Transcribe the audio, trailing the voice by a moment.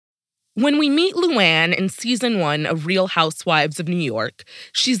When we meet Luann in season 1 of Real Housewives of New York,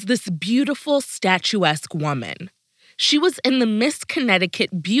 she's this beautiful, statuesque woman. She was in the Miss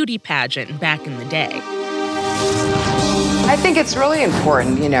Connecticut beauty pageant back in the day. I think it's really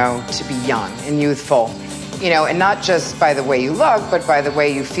important, to be young and youthful, and not just by the way you look, but by the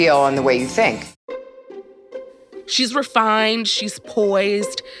way you feel and the way you think. She's refined, she's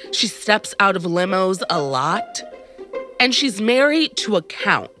poised, she steps out of limos a lot, and she's married to a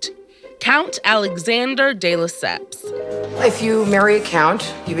count. Count Alexander de Lesseps. If you marry a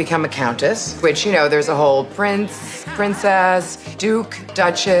count, you become a countess, which, there's a whole prince, princess, duke,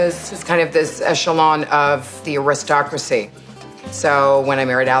 duchess. It's kind of this echelon of the aristocracy. So when I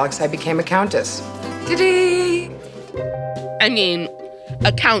married Alex, I became a countess. Ta-dee! I mean,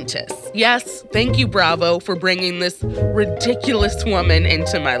 a countess. Yes, thank you, Bravo, for bringing this ridiculous woman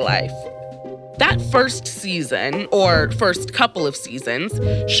into my life. That first season, or first couple of seasons,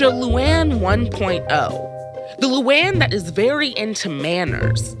 show Luann 1.0. The Luann that is very into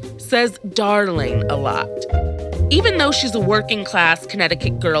manners, says darling a lot. Even though she's a working-class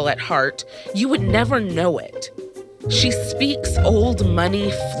Connecticut girl at heart, you would never know it. She speaks old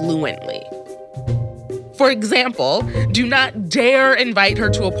money fluently. For example, do not dare invite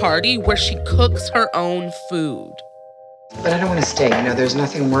her to a party where she cooks her own food. But I don't want to stay. There's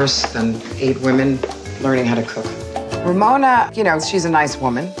nothing worse than 8 women learning how to cook. Ramona, she's a nice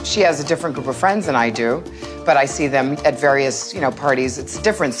woman. She has a different group of friends than I do, but I see them at various, parties. It's a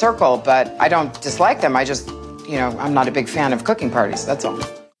different circle, but I don't dislike them. I just, I'm not a big fan of cooking parties, that's all.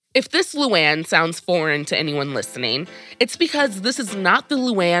 If this Luann sounds foreign to anyone listening, it's because this is not the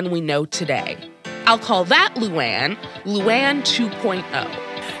Luann we know today. I'll call that Luann 2.0.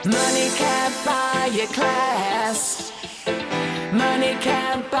 Money can't buy your class. Money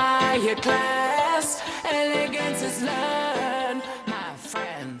can't buy your class. Elegance is learned, my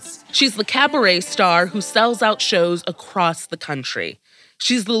friends. She's the cabaret star who sells out shows across the country.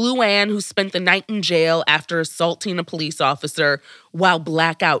 She's the Luann who spent the night in jail after assaulting a police officer while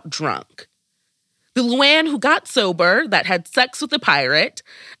blackout drunk. The Luann who got sober, that had sex with a pirate.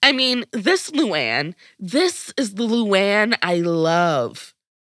 I mean, this is the Luann I love.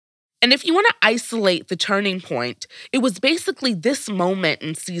 And if you want to isolate the turning point, it was basically this moment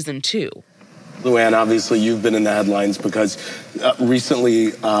in season 2. Luann, obviously you've been in the headlines because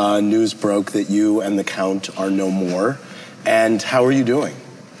recently news broke that you and the Count are no more. And how are you doing?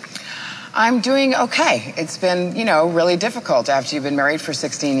 I'm doing okay. It's been, really difficult after you've been married for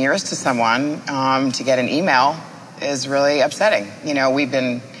 16 years to someone. To get an email is really upsetting. We've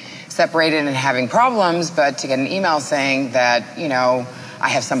been separated and having problems, but to get an email saying that, I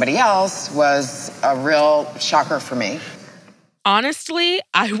have somebody else was a real shocker for me. Honestly,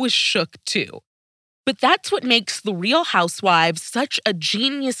 I was shook too. But that's what makes The Real Housewives such a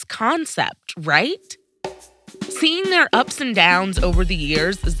genius concept, right? Seeing their ups and downs over the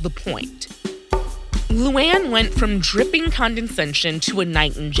years is the point. Luann went from dripping condescension to a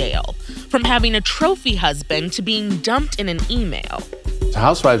night in jail, from having a trophy husband to being dumped in an email.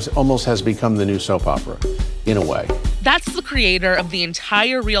 Housewives almost has become the new soap opera, in a way. That's the creator of the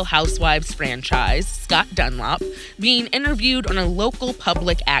entire Real Housewives franchise, Scott Dunlop, being interviewed on a local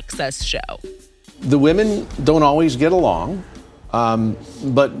public access show. The women don't always get along,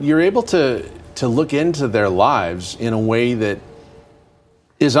 but you're able to look into their lives in a way that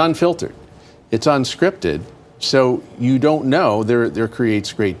is unfiltered. It's unscripted, so you don't know. There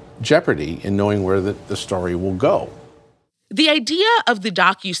creates great jeopardy in knowing where the story will go. The idea of the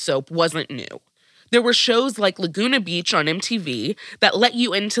docusoap wasn't new. There were shows like Laguna Beach on MTV that let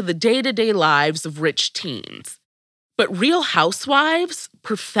you into the day-to-day lives of rich teens. But Real Housewives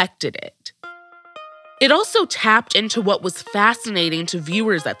perfected it. It also tapped into what was fascinating to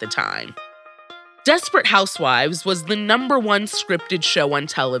viewers at the time. Desperate Housewives was the #1 scripted show on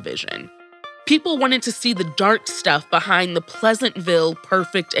television. People wanted to see the dark stuff behind the Pleasantville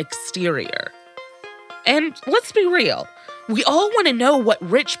perfect exterior. And let's be real, we all want to know what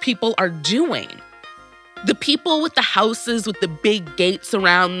rich people are doing. The people with the houses with the big gates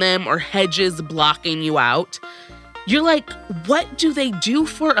around them or hedges blocking you out. You're like, what do they do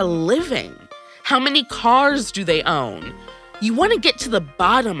for a living? How many cars do they own? You want to get to the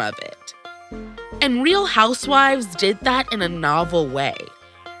bottom of it. And Real Housewives did that in a novel way.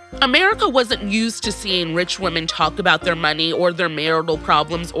 America wasn't used to seeing rich women talk about their money or their marital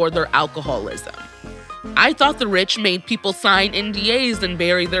problems or their alcoholism. I thought the rich made people sign NDAs and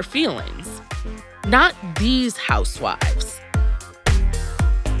bury their feelings. Not these housewives.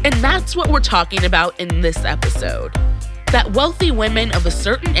 And that's what we're talking about in this episode. That wealthy women of a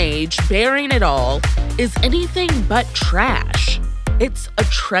certain age bearing it all is anything but trash. It's a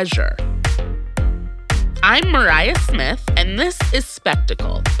treasure. I'm Mariah Smith, and this is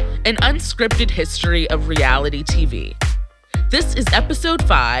Spectacle, an unscripted history of reality TV. This is episode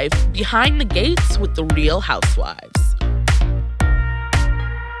 5, Behind the Gates with the Real Housewives.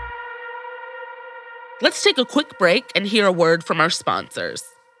 Let's take a quick break and hear a word from our sponsors.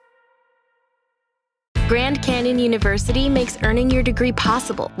 Grand Canyon University makes earning your degree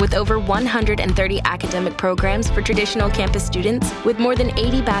possible with over 130 academic programs for traditional campus students with more than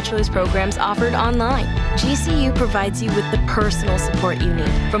 80 bachelor's programs offered online. GCU provides you with the personal support you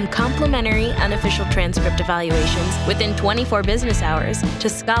need, from complimentary unofficial transcript evaluations within 24 business hours to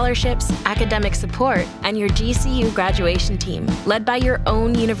scholarships, academic support, and your GCU graduation team, led by your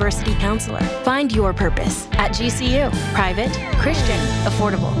own university counselor. Find your purpose at GCU. Private, Christian,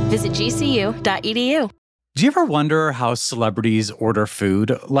 affordable. Visit gcu.edu. Do you ever wonder how celebrities order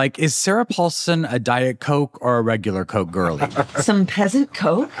food? Like, is Sarah Paulson a Diet Coke or a regular Coke girlie? Some peasant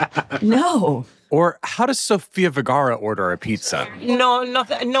Coke? No. Or how does Sofia Vergara order a pizza? No,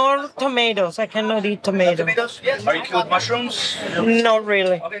 nothing. No tomatoes. I cannot eat tomatoes. Tomatoes? Yes. Are you cool with mushrooms? Not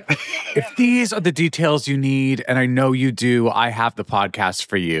really. If these are the details you need, and I know you do, I have the podcast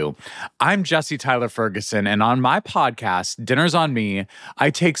for you. I'm Jesse Tyler Ferguson, and on my podcast, Dinners on Me, I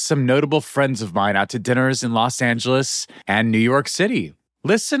take some notable friends of mine out to dinners in Los Angeles and New York City.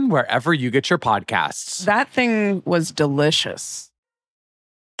 Listen wherever you get your podcasts. That thing was delicious.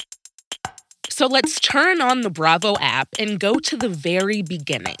 So let's turn on the Bravo app and go to the very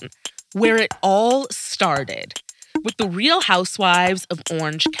beginning, where it all started, with the Real Housewives of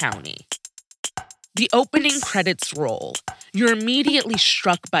Orange County. The opening credits roll. You're immediately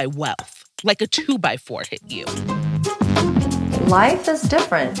struck by wealth, like a 2x4 hit you. Life is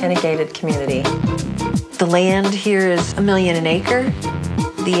different in a gated community. The land here is $1 million an acre.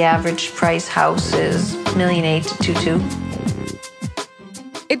 The average price house is $1.8 million to $2.2 million.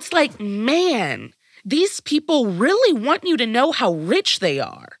 It's like, man, these people really want you to know how rich they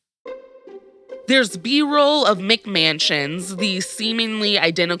are. There's B-roll of McMansions, these seemingly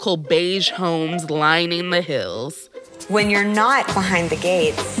identical beige homes lining the hills. When you're not behind the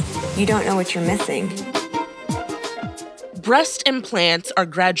gates, you don't know what you're missing. Breast implants are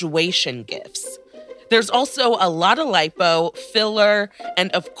graduation gifts. There's also a lot of lipo, filler,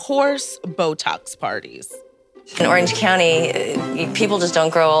 and of course, Botox parties. In Orange County, people just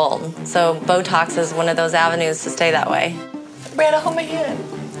don't grow old. So Botox is one of those avenues to stay that way. Brianna, hold my hand.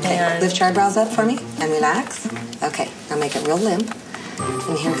 And lift your eyebrows up for me and relax. Okay, now make it real limp.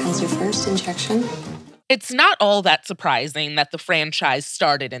 And here comes your first injection. It's not all that surprising that the franchise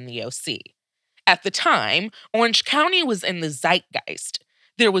started in the OC. At the time, Orange County was in the zeitgeist.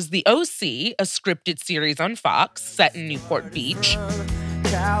 There was the OC, a scripted series on Fox set in Newport Beach.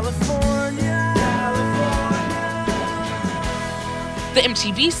 The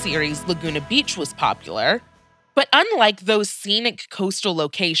MTV series Laguna Beach was popular, but unlike those scenic coastal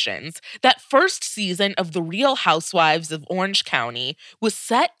locations, that first season of The Real Housewives of Orange County was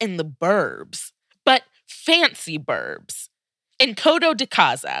set in the burbs, but fancy burbs. In Coto de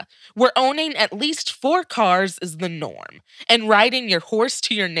Casa, where owning at least 4 cars is the norm, and riding your horse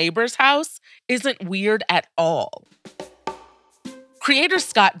to your neighbor's house isn't weird at all. Creator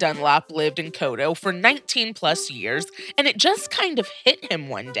Scott Dunlop lived in Coto for 19 plus years, and it just kind of hit him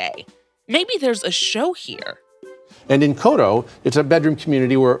one day. Maybe there's a show here. And in Coto, it's a bedroom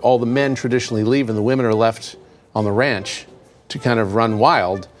community where all the men traditionally leave and the women are left on the ranch to kind of run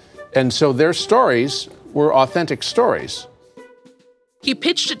wild. And so their stories were authentic stories. He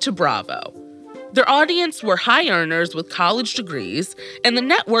pitched it to Bravo. Their audience were high earners with college degrees, and the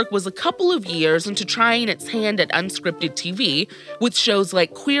network was a couple of years into trying its hand at unscripted TV with shows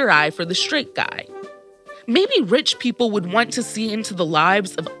like Queer Eye for the Straight Guy. Maybe rich people would want to see into the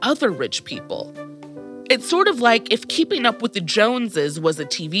lives of other rich people. It's sort of like if Keeping Up with the Joneses was a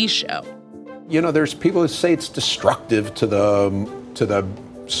TV show. You know, there's people who say it's destructive to the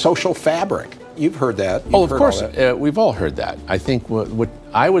social fabric. You've heard that. Of course. We've all heard that. I think what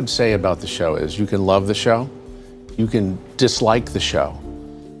I would say about the show is you can love the show, you can dislike the show,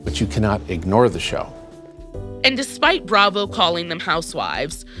 but you cannot ignore the show. And despite Bravo calling them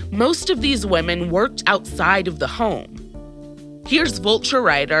housewives, most of these women worked outside of the home. Here's Vulture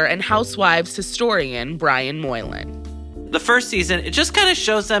writer and Housewives historian Brian Moylan. The first season, it just kind of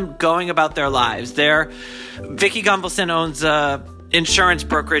shows them going about their lives. Vicki Gunvalson owns a insurance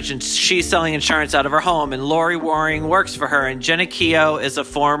brokerage, and she's selling insurance out of her home, and Lori Waring works for her, and Jenna Keogh is a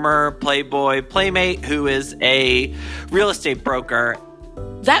former Playboy playmate who is a real estate broker.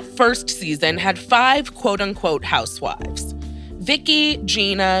 That first season had 5 quote-unquote housewives: Vicki,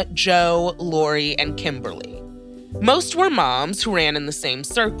 Gina, Jo, Lori, and Kimberly. Most were moms who ran in the same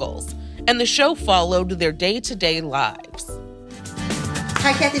circles, and the show followed their day-to-day lives.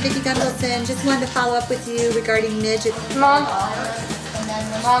 Hi, Kathy, Vicki Gunvalson. Just wanted to follow up with you regarding Midge. Mom.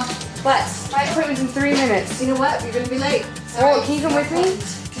 Mom. What? My appointment's in 3 minutes. You know what? You're going to be late. Oh, can you come with me?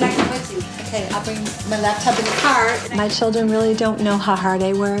 Can I come with you? Okay, I'll bring my laptop in the car. My children really don't know how hard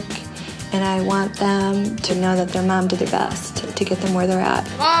I work, and I want them to know that their mom did their best to get them where they're at.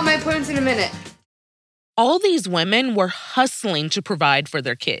 Mom, my appointment's in a minute. All these women were hustling to provide for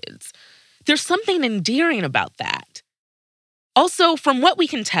their kids. There's something endearing about that. Also, from what we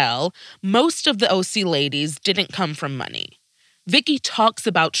can tell, most of the OC ladies didn't come from money. Vicki talks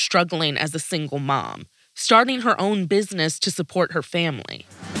about struggling as a single mom, starting her own business to support her family.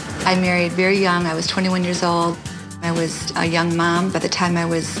 I married very young. I was 21 years old. I was a young mom by the time I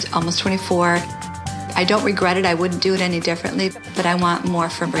was almost 24. I don't regret it. I wouldn't do it any differently, but I want more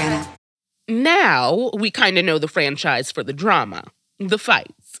for Brianna. Now, we kind of know the franchise for the drama, the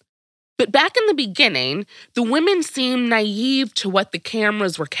fights. But back in the beginning, the women seemed naive to what the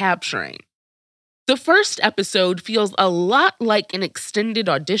cameras were capturing. The first episode feels a lot like an extended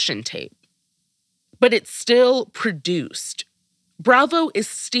audition tape. But it's still produced. Bravo is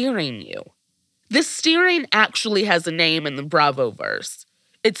steering you. This steering actually has a name in the Bravo-verse.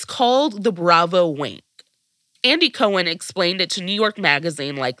 It's called the Bravo Wink. Andy Cohen explained it to New York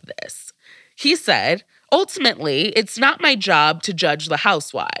Magazine like this. He said, "Ultimately, it's not my job to judge the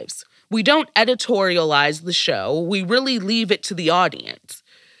housewives. We don't editorialize the show. We really leave it to the audience.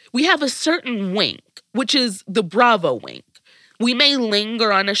 We have a certain wink, which is the Bravo wink. We may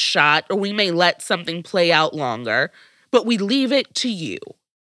linger on a shot or we may let something play out longer, but we leave it to you."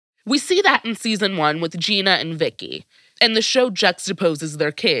 We see that in season 1 with Gina and Vicki, and the show juxtaposes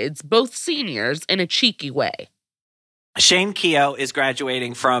their kids, both seniors, in a cheeky way. Shane Keogh is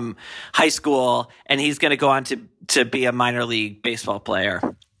graduating from high school, and he's going to go on to be a minor league baseball player.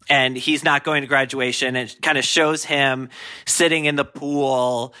 And he's not going to graduation. It kind of shows him sitting in the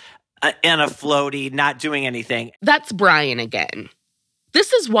pool in a floaty, not doing anything. That's Brian again.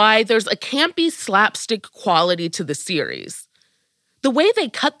 This is why there's a campy slapstick quality to the series. The way they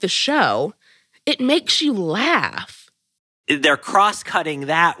cut the show, it makes you laugh. They're cross-cutting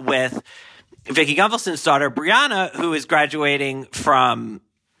that with Vicki Gunvalson's daughter, Brianna, who is graduating from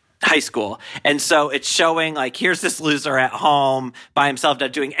high school. And so it's showing, like, here's this loser at home by himself,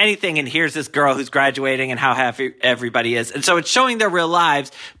 not doing anything, and here's this girl who's graduating and how happy everybody is. And so it's showing their real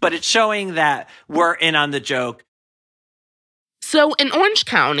lives, but it's showing that we're in on the joke. So in Orange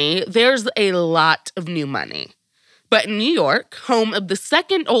County, there's a lot of new money. But in New York, home of the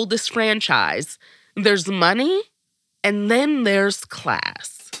second oldest franchise, there's money and then there's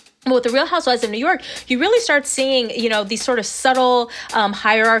class. Well, with the Real Housewives of New York, you really start seeing, these sort of subtle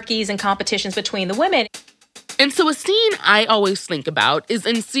hierarchies and competitions between the women. And so a scene I always think about is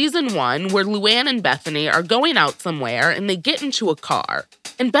in season 1 where Luann and Bethany are going out somewhere and they get into a car.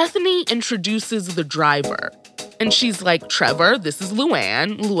 And Bethany introduces the driver. And she's like, "Trevor, this is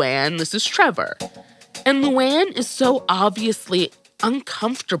Luann. Luann, this is Trevor." And Luann is so obviously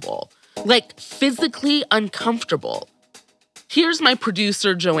uncomfortable, like physically uncomfortable. Here's my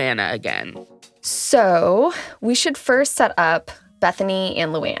producer, Joanna, again. So we should first set up Bethany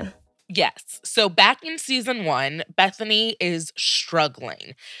and Luann. Yes. So back in season 1, Bethany is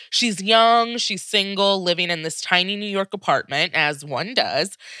struggling. She's young, she's single, living in this tiny New York apartment, as one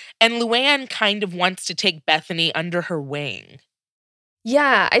does. And Luann kind of wants to take Bethany under her wing.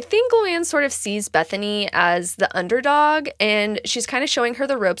 Yeah, I think Luann sort of sees Bethany as the underdog, and she's kind of showing her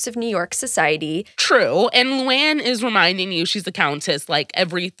the ropes of New York society. True, and Luann is reminding you she's a countess like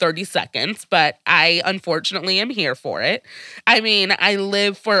every 30 seconds, but I unfortunately am here for it. I mean, I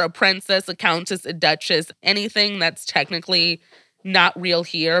live for a princess, a countess, a duchess, anything that's technically not real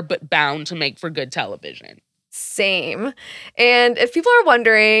here, but bound to make for good television. Same. And if people are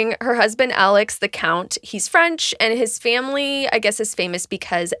wondering, her husband, Alex, the Count, he's French, and his family, I guess, is famous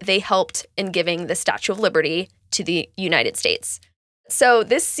because they helped in giving the Statue of Liberty to the United States. So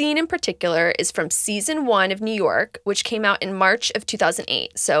this scene in particular is from season 1 of New York, which came out in March of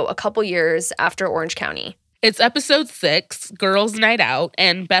 2008, so a couple years after Orange County. It's episode 6, Girls' Night Out,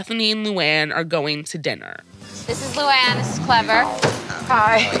 and Bethany and Luann are going to dinner. This is Luann. This is Clever.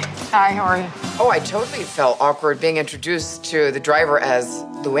 Hi. Hi, how are you? Oh, I totally felt awkward being introduced to the driver as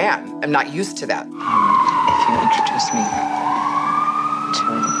Luann. I'm not used to that. If you introduce me to,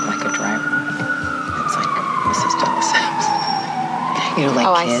 like, a driver, it's like Mrs. Dawson's.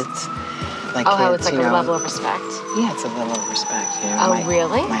 Like kids. Like kids, how it's like a level of respect. Yeah, it's a level of respect.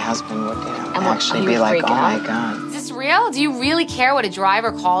 Really? My husband would, and actually be like, "Oh my God." Is this real? Do you really care what a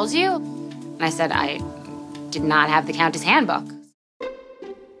driver calls you? And I said, I did not have the Countess Handbook.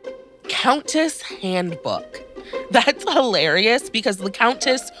 Countess Handbook. That's hilarious because the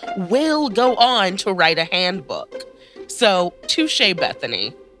Countess will go on to write a handbook. So, touche,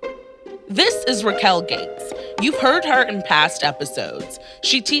 Bethany. This is Raquel Gates. You've heard her in past episodes.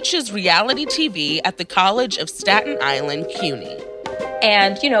 She teaches reality TV at the College of Staten Island, CUNY.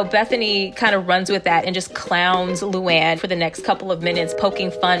 And, Bethany kind of runs with that and just clowns Luann for the next couple of minutes,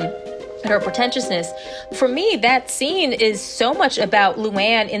 poking fun at her pretentiousness. For me, that scene is so much about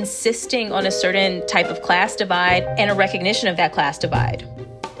Luann insisting on a certain type of class divide and a recognition of that class divide.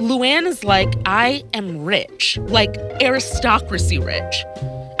 Luann is like, I am rich, like aristocracy rich.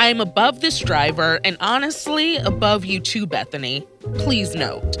 I am above this driver and honestly above you too, Bethany. Please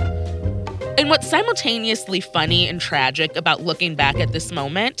note. And what's simultaneously funny and tragic about looking back at this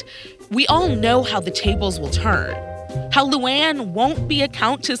moment, we all know how the tables will turn. How Luann won't be a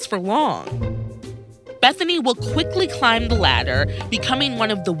countess for long. Bethany will quickly climb the ladder, becoming one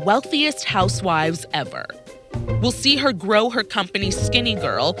of the wealthiest housewives ever. We'll see her grow her company Skinny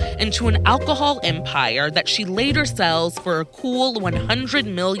Girl into an alcohol empire that she later sells for a cool $100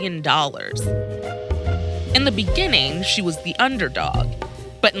 million. In the beginning, she was the underdog.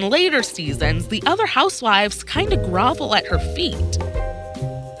 But in later seasons, the other housewives kind of grovel at her feet.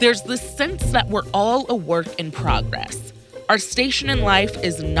 There's this sense that we're all a work in progress. Our station in life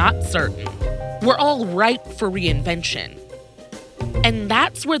is not certain. We're all ripe for reinvention. And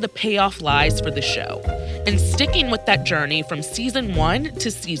that's where the payoff lies for the show, in sticking with that journey from season 1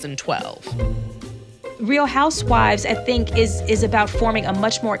 to season 12. Real Housewives, I think, is about forming a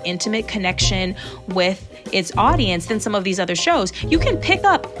much more intimate connection with its audience than some of these other shows. You can pick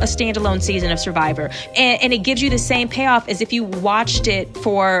up a standalone season of Survivor, and it gives you the same payoff as if you watched it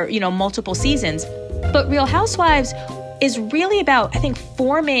for, multiple seasons. But Real Housewives is really about, I think,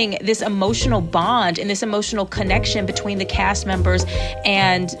 forming this emotional bond and this emotional connection between the cast members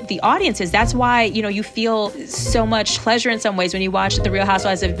and the audiences. That's why, you feel so much pleasure in some ways when you watch The Real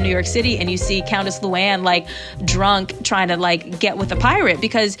Housewives of New York City and you see Countess Luann, drunk, trying to, get with a pirate.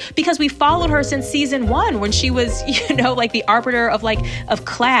 Because we followed her since season 1 when she was, the arbiter of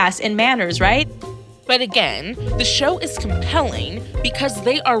class and manners, right? But again, the show is compelling because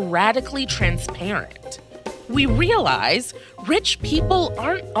they are radically transparent. We realize rich people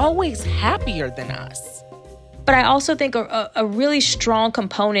aren't always happier than us. But I also think a really strong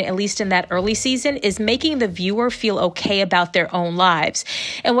component, at least in that early season, is making the viewer feel okay about their own lives.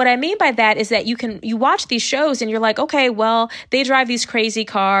 And what I mean by that is that you watch these shows and you're like, okay, well, they drive these crazy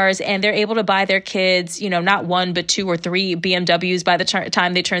cars and they're able to buy their kids, not 1, but 2 or 3 BMWs by the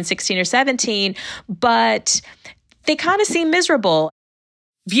time they turn 16 or 17, but they kind of seem miserable.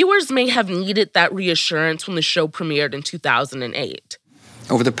 Viewers may have needed that reassurance when the show premiered in 2008.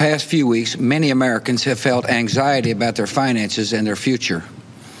 Over the past few weeks, many Americans have felt anxiety about their finances and their future.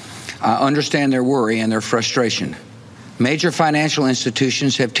 I understand their worry and their frustration. Major financial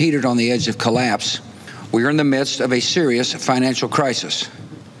institutions have teetered on the edge of collapse. We are in the midst of a serious financial crisis,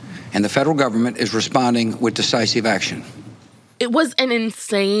 and the federal government is responding with decisive action. It was an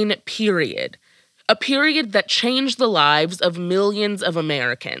insane period. A period that changed the lives of millions of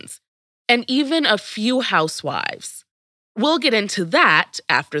Americans, and even a few housewives. We'll get into that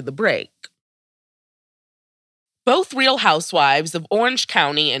after the break. Both Real Housewives of Orange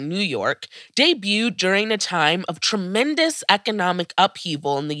County and New York debuted during a time of tremendous economic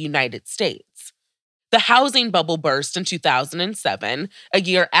upheaval in the United States. The housing bubble burst in 2007, a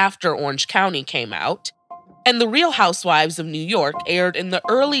year after Orange County came out, and The Real Housewives of New York aired in the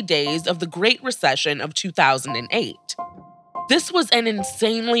early days of the Great Recession of 2008. This was an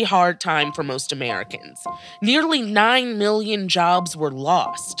insanely hard time for most Americans. Nearly 9 million jobs were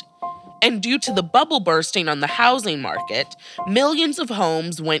lost. And due to the bubble bursting on the housing market, millions of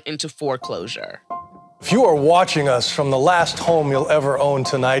homes went into foreclosure. If you are watching us from the last home you'll ever own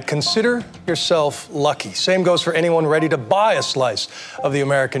tonight, consider yourself lucky. Same goes for anyone ready to buy a slice of the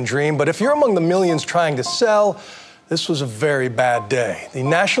American dream. But if you're among the millions trying to sell, this was a very bad day. The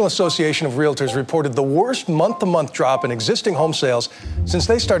National Association of Realtors reported the worst month-to-month drop in existing home sales since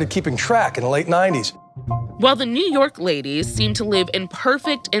they started keeping track in the late 90s. While the New York ladies seemed to live in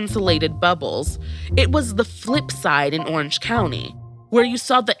perfect insulated bubbles, it was the flip side in Orange County, where you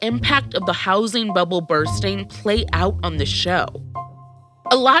saw the impact of the housing bubble bursting play out on the show.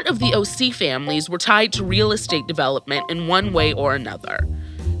 A lot of the OC families were tied to real estate development in one way or another.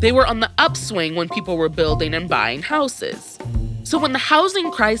 They were on the upswing when people were building and buying houses. So when the housing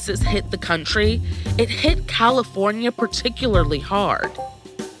crisis hit the country, it hit California particularly hard.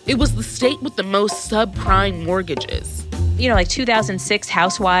 It was the state with the most subprime mortgages. like 2006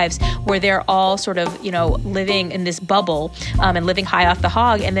 Housewives, where they're all sort of, living in this bubble and living high off the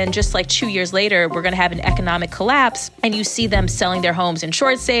hog. And then just like 2 years later, we're going to have an economic collapse. And you see them selling their homes in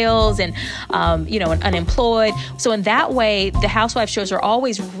short sales and, and unemployed. So in that way, the Housewives shows are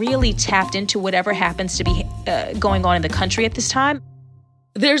always really tapped into whatever happens to be going on in the country at this time.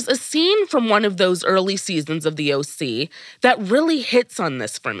 There's a scene from one of those early seasons of The OC that really hits on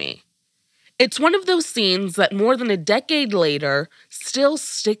this for me. It's one of those scenes that more than a decade later still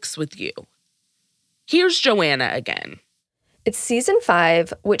sticks with you. Here's Joanna again. It's season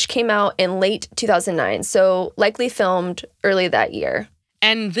 5, which came out in late 2009, so likely filmed early that year.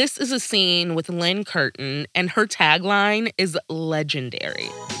 And this is a scene with Lynn Curtin, and her tagline is legendary.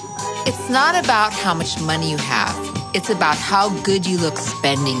 It's not about how much money you have. It's about how good you look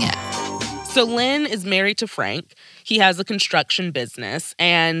spending it. So Lynn is married to Frank. He has a construction business,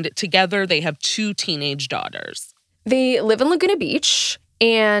 and together they have 2 teenage daughters. They live in Laguna Beach,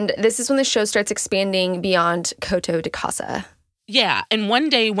 and this is when the show starts expanding beyond Coto de Casa. Yeah, and one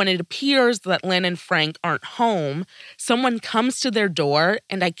day when it appears that Lynn and Frank aren't home, someone comes to their door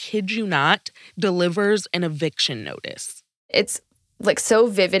and, I kid you not, delivers an eviction notice. It's like so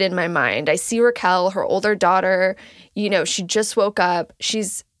vivid in my mind. I see Raquel, her older daughter, she just woke up.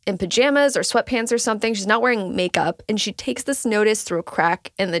 She's in pajamas or sweatpants or something. She's not wearing makeup, and she takes this notice through a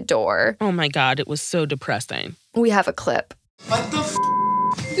crack in the door. Oh my God, it was so depressing. We have a clip. What the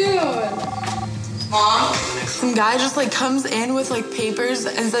Dude. Mom? Some guy just comes in with papers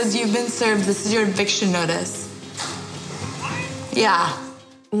and says, "You've been served. This is your eviction notice." Yeah.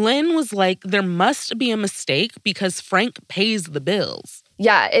 Lynn was like, there must be a mistake because Frank pays the bills.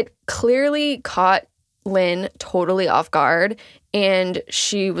 Yeah, it clearly caught Lynn totally off guard, and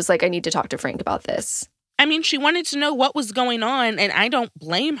she was like, I need to talk to Frank about this. I mean, she wanted to know what was going on, and I don't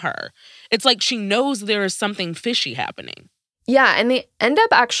blame her. It's like she knows there is something fishy happening. Yeah, and they end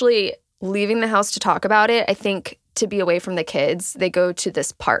up actually leaving the house to talk about it, I think, to be away from the kids. They go to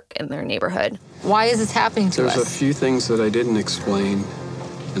this park in their neighborhood. Why is this happening to us? There's a few things that I didn't explain,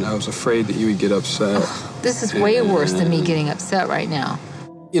 and I was afraid that you would get upset. This is way worse than me getting upset right now.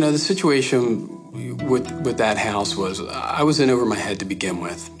 The situation with that house was I was in over my head to begin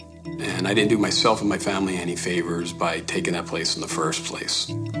with, and I didn't do myself and my family any favors by taking that place in the first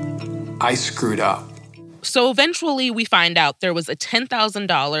place. I screwed up. So eventually we find out there was a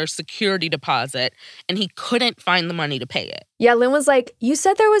 $10,000 security deposit, and he couldn't find the money to pay it. Yeah, Lynn was like, you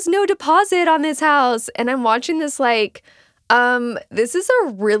said there was no deposit on this house. And I'm watching this this is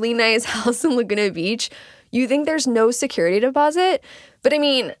a really nice house in Laguna Beach. You think there's no security deposit? But I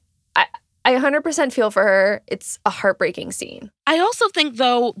mean, I 100% feel for her. It's a heartbreaking scene. I also think,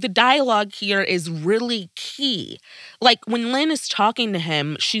 though, the dialogue here is really key. Like, when Lynn is talking to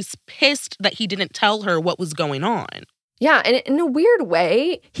him, she's pissed that he didn't tell her what was going on. Yeah, and in a weird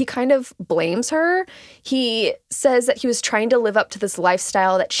way, he kind of blames her. He says that he was trying to live up to this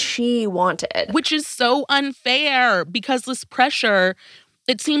lifestyle that she wanted. Which is so unfair, because this pressure,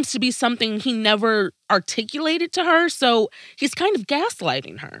 it seems to be something he never articulated to her, so he's kind of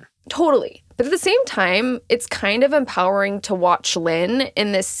gaslighting her. Totally. But at the same time, it's kind of empowering to watch Lynn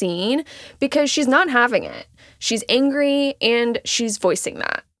in this scene because she's not having it. She's angry and she's voicing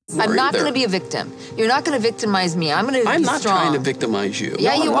that. I'm not going to be a victim. You're not going to victimize me. I'm going to be strong. I'm not trying to victimize you.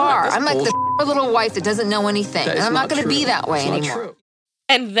 Yeah, no, you are. I'm like the little wife that doesn't know anything. And I'm not going to be that way anymore. True.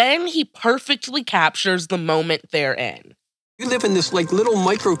 And then he perfectly captures the moment they're in. You live in this little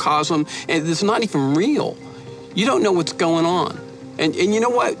microcosm, and it's not even real. You don't know what's going on. And you know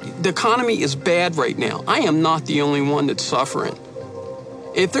what? The economy is bad right now. I am not the only one that's suffering.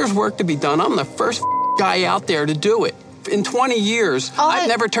 If there's work to be done, I'm the first guy out there to do it. In 20 years, I've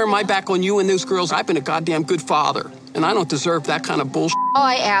never turned my back on you and those girls. I've been a goddamn good father, and I don't deserve that kind of bullshit. All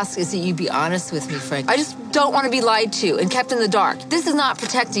I ask is that you be honest with me, Frank. I just don't want to be lied to and kept in the dark. This is not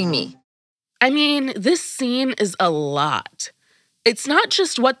protecting me. I mean, this scene is a lot. It's not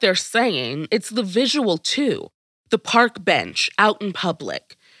just what they're saying, it's the visual too. The park bench out in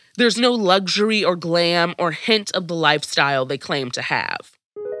public. There's no luxury or glam or hint of the lifestyle they claim to have.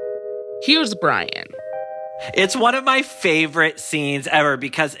 Here's Brian. It's one of my favorite scenes ever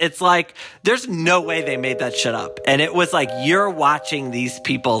because it's like, there's no way they made that shit up. And it was like, you're watching these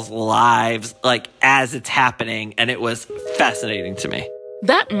people's lives as it's happening. And it was fascinating to me.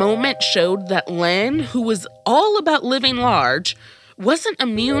 That moment showed that Lynn, who was all about living large, wasn't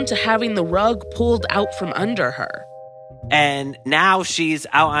immune to having the rug pulled out from under her. And now she's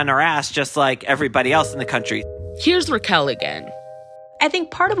out on her ass just like everybody else in the country. Here's Raquel again. I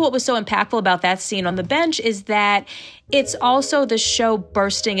think part of what was so impactful about that scene on the bench is that it's also the show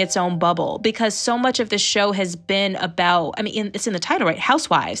bursting its own bubble, because so much of the show has been about, it's in the title, right?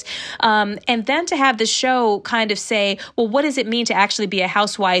 Housewives. And then to have the show kind of say, well, what does it mean to actually be a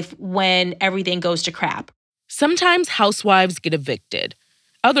housewife when everything goes to crap? Sometimes housewives get evicted.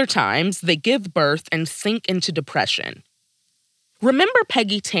 Other times, they give birth and sink into depression. Remember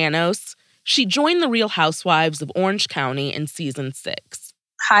Peggy Tanos? She joined the Real Housewives of Orange County in season 6.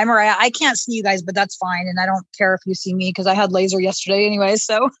 Hi, Mariah. I can't see you guys, but that's fine. And I don't care if you see me because I had laser yesterday anyway,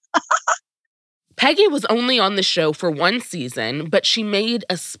 so. Peggy was only on the show for 1 season, but she made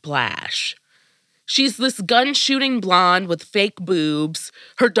a splash. She's this gun-shooting blonde with fake boobs.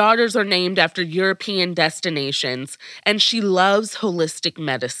 Her daughters are named after European destinations, and she loves holistic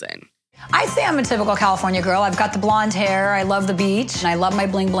medicine. I say I'm a typical California girl. I've got the blonde hair, I love the beach, and I love my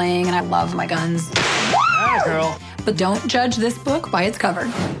bling bling, and I love my guns. Yeah, girl. But don't judge this book by its cover.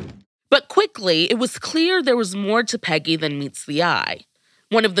 But quickly, it was clear there was more to Peggy than meets the eye.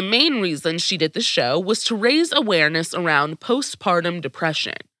 One of the main reasons she did the show was to raise awareness around postpartum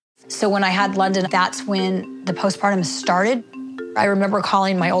depression. So when I had London, that's when the postpartum started. I remember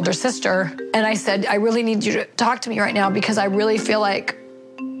calling my older sister, and I said, I really need you to talk to me right now because I really feel like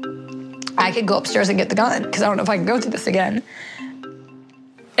I could go upstairs and get the gun because I don't know if I can go through this again.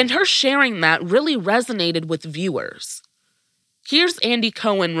 And her sharing that really resonated with viewers. Here's Andy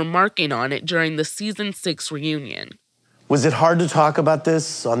Cohen remarking on it during the season 6 reunion. Was it hard to talk about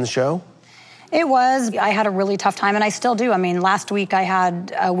this on the show? It was. I had a really tough time, and I still do. Last week I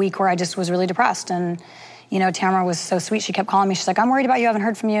had a week where I just was really depressed, and, Tamara was so sweet. She kept calling me. She's like, I'm worried about you. I haven't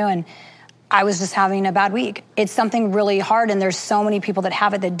heard from you, and I was just having a bad week. It's something really hard, and there's so many people that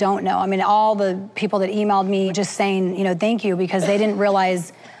have it that don't know. All the people that emailed me just saying, thank you, because they didn't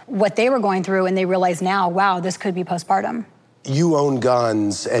realize what they were going through, and they realize now, wow, this could be postpartum. You own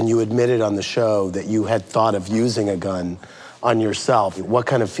guns, and you admitted on the show that you had thought of using a gun on yourself. What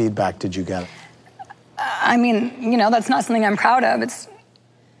kind of feedback did you get? That's not something I'm proud of. It's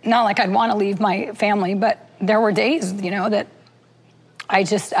not like I'd want to leave my family, but there were days, that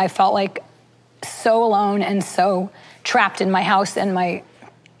I felt like so alone and so trapped in my house and my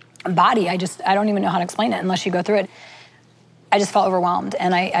body. I don't even know how to explain it unless you go through it. I just felt overwhelmed,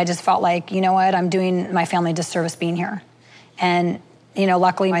 and I just felt like, I'm doing my family a disservice being here. And,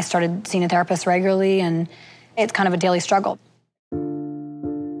 luckily I started seeing a therapist regularly, and it's kind of a daily struggle.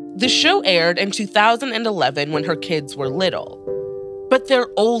 The show aired in 2011 when her kids were little. But they're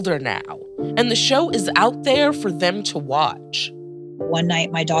older now, and the show is out there for them to watch. One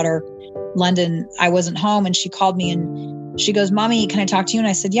night, my daughter, London, I wasn't home, and she called me, and she goes, Mommy, can I talk to you? And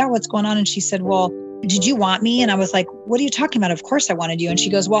I said, yeah, what's going on? And she said, well, did you want me? And I was like, what are you talking about? Of course I wanted you. And she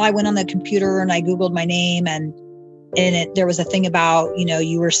goes, well, I went on the computer and I Googled my name, and there was a thing about,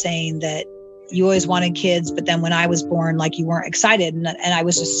 you were saying that you always wanted kids, but then when I was born, like, you weren't excited. And I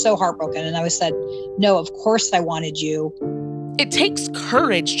was just so heartbroken. And I said, no, of course I wanted you. It takes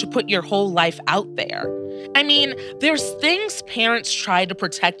courage to put your whole life out there. There's things parents try to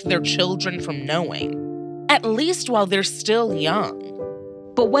protect their children from knowing, at least while they're still young.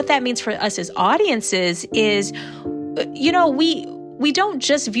 But what that means for us as audiences is, we don't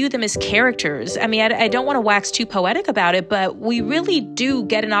just view them as characters. I don't want to wax too poetic about it, but we really do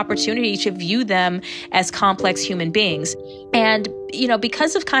get an opportunity to view them as complex human beings. And,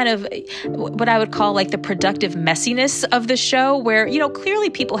 because of kind of what I would call like the productive messiness of the show, where, clearly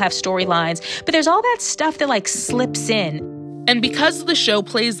people have storylines, but there's all that stuff that like slips in. And because the show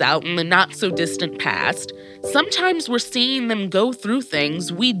plays out in the not-so-distant past, sometimes we're seeing them go through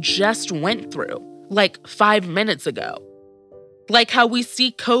things we just went through, like 5 minutes ago. Like how we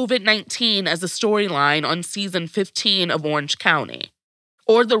see COVID-19 as a storyline on season 15 of Orange County,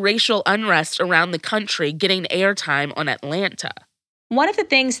 or the racial unrest around the country getting airtime on Atlanta. One of the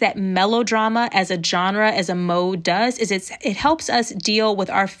things that melodrama as a genre, as a mode does, is it helps us deal with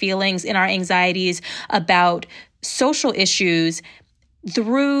our feelings and our anxieties about social issues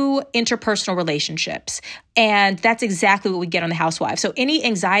through interpersonal relationships. And that's exactly what we get on The Housewives. So any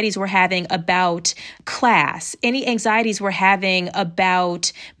anxieties we're having about class, any anxieties we're having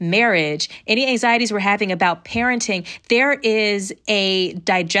about marriage, any anxieties we're having about parenting, there is a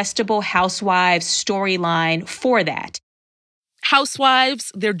digestible Housewives storyline for that.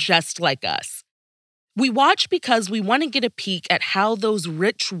 Housewives, they're just like us. We watch because we want to get a peek at how those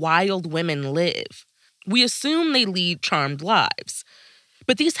rich, wild women live. We assume they lead charmed lives.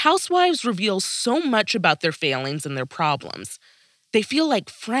 But these housewives reveal so much about their failings and their problems. They feel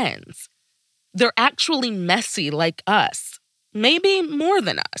like friends. They're actually messy like us. Maybe more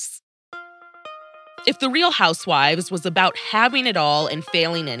than us. If The Real Housewives was about having it all and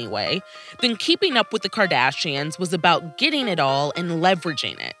failing anyway, then Keeping Up with the Kardashians was about getting it all and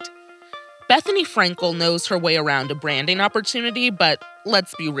leveraging it. Bethany Frankel knows her way around a branding opportunity, but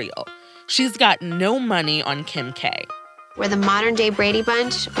let's be real. She's got no money on Kim K. We're the modern-day Brady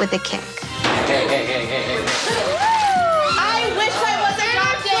Bunch with a kick. Hey. I wish I was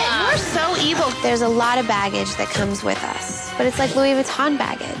adopted. We're so evil. There's a lot of baggage that comes with us, but it's like Louis Vuitton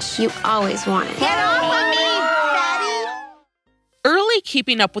baggage. You always want it. Get off of me, Daddy! Early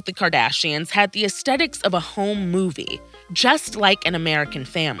Keeping Up with the Kardashians had the aesthetics of a home movie, just like An American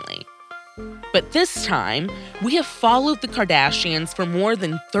Family. But this time, we have followed the Kardashians for more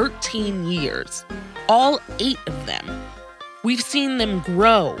than 13 years, all 8 of them. We've seen them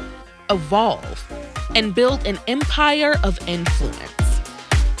grow, evolve, and build an empire of influence.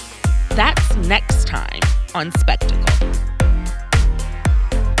 That's next time on Spectacle.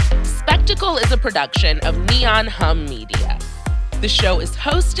 Spectacle is a production of Neon Hum Media. The show is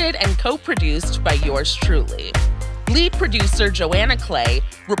hosted and co-produced by yours truly. Lead producer Joanna Clay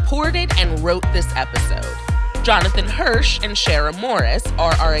reported and wrote this episode. Jonathan Hirsch and Shara Morris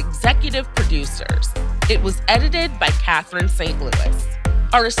are our executive producers. It was edited by Catherine St. Louis.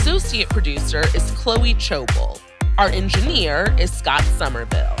 Our associate producer is Chloe Chobel. Our engineer is Scott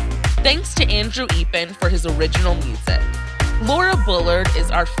Somerville. Thanks to Andrew Epen for his original music. Laura Bullard is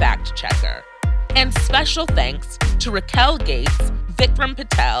our fact checker. And special thanks to Raquel Gates, Vikram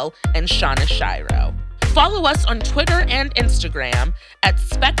Patel, and Shauna Shiro. Follow us on Twitter and Instagram at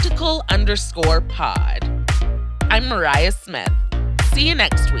 @spectacle_pod. I'm Mariah Smith. See you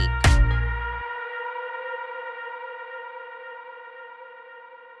next week.